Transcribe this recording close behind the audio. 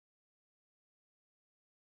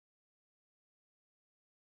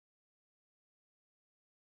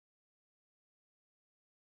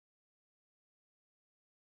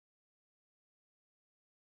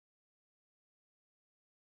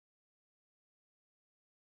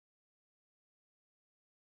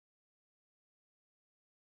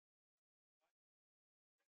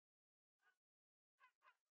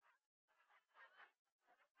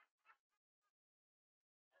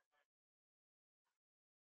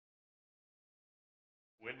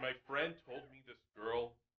When my friend told me this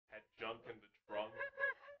girl had junk in the trunk,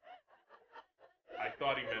 I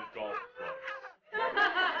thought he meant golf clubs.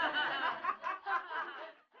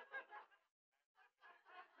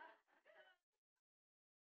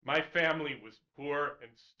 My family was poor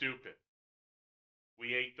and stupid.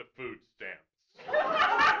 We ate the food stamps.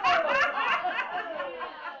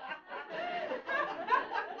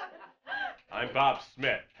 I'm Bob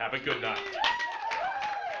Smith. Have a good night.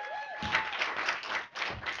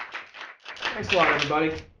 Thanks a lot, everybody.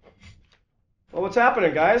 Well, what's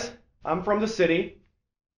happening, guys? I'm from the city.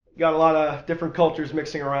 Got a lot of different cultures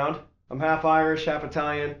mixing around. I'm half Irish, half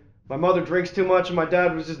Italian. My mother drinks too much and my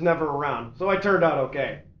dad was just never around, so I turned out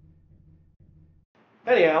okay.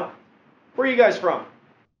 Anyhow, where are you guys from?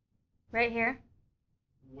 Right here.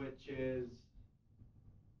 Which is...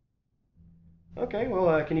 Okay,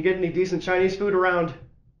 well, can you get any decent Chinese food around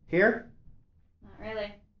here? Not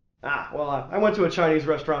really. Well, I went to a Chinese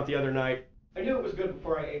restaurant the other night. I knew it was good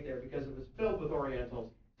before I ate there because it was filled with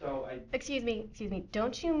Orientals. So I... Excuse me.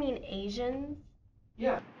 Don't you mean Asians?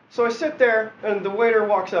 Yeah. So I sit there, and the waiter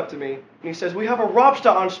walks up to me, and he says, "We have a lobster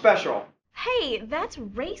on special." Hey, that's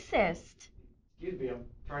racist. Excuse me, I'm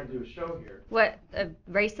trying to do a show here. What, a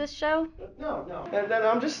racist show? No. And then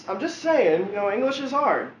I'm just saying, English is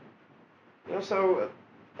hard. So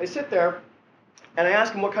I sit there, and I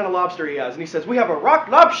ask him what kind of lobster he has, and he says, "We have a rock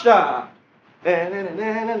lobster."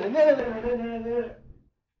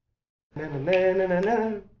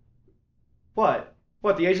 What?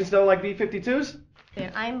 What, the Asians don't like B-52s?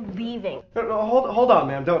 There, I'm leaving. No, hold on,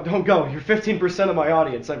 ma'am. Don't go. You're 15% of my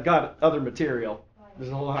audience. I've got other material.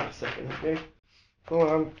 Just hold on a second, okay?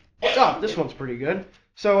 This one's pretty good.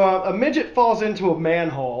 So, a midget falls into a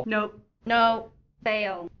manhole. Nope. No.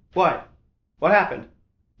 Fail. What? What happened?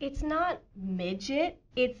 It's not midget,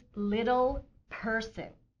 it's little person.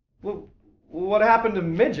 Well, what happened to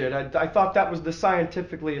midget? I thought that was the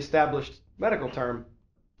scientifically established medical term.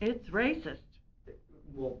 It's racist.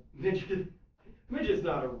 Well, midget's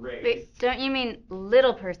not a race. Wait, don't you mean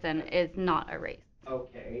little person is not a race?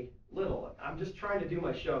 Okay, little. I'm just trying to do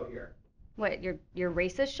my show here. What, your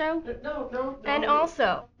racist show? No. And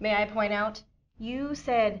also, may I point out, you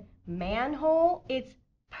said manhole, it's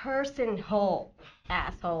person hole,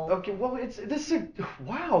 asshole. Okay, well, this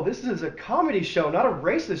is a comedy show, not a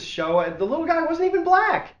racist show. The little guy wasn't even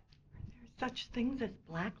black. There's such things as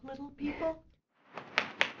black little people?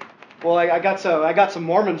 Well, I got some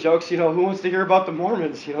Mormon jokes. Who wants to hear about the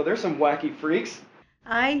Mormons? There's some wacky freaks.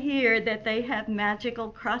 I hear that they have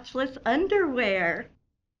magical crotchless underwear.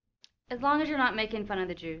 As long as you're not making fun of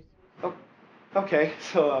the Jews. Oh, okay,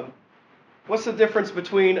 so what's the difference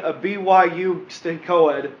between a BYU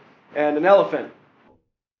co-ed and an elephant?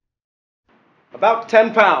 About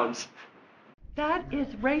 10 pounds. That is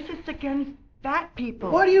racist against fat people.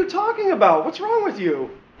 What are you talking about? What's wrong with you?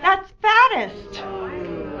 That's fattest.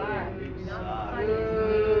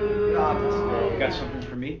 You got something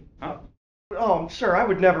for me? Huh? Oh, sir, I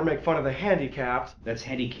would never make fun of the handicapped. That's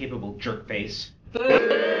handy-capable jerk-face.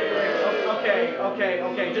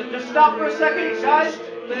 Okay. Just stop for a second, guys.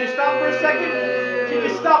 Can you stop for a second? Can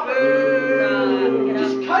you stop?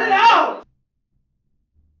 Just cut it out!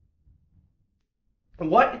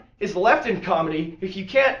 What is left in comedy if you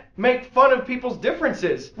can't make fun of people's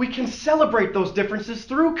differences? We can celebrate those differences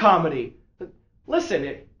through comedy.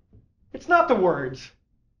 Listen, it's not the words.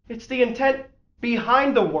 It's the intent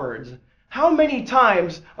behind the words. How many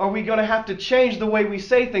times are we going to have to change the way we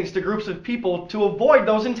say things to groups of people to avoid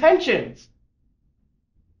those intentions?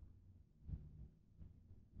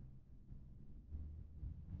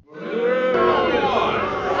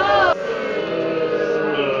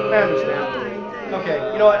 I understand.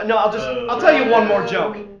 Okay, you know what? No, I'll tell you one more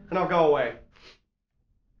joke, and I'll go away.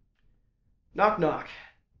 Knock, knock.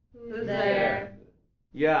 Who's there?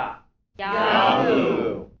 Yeah.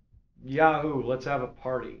 Yahoo! Yahoo, let's have a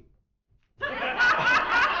party.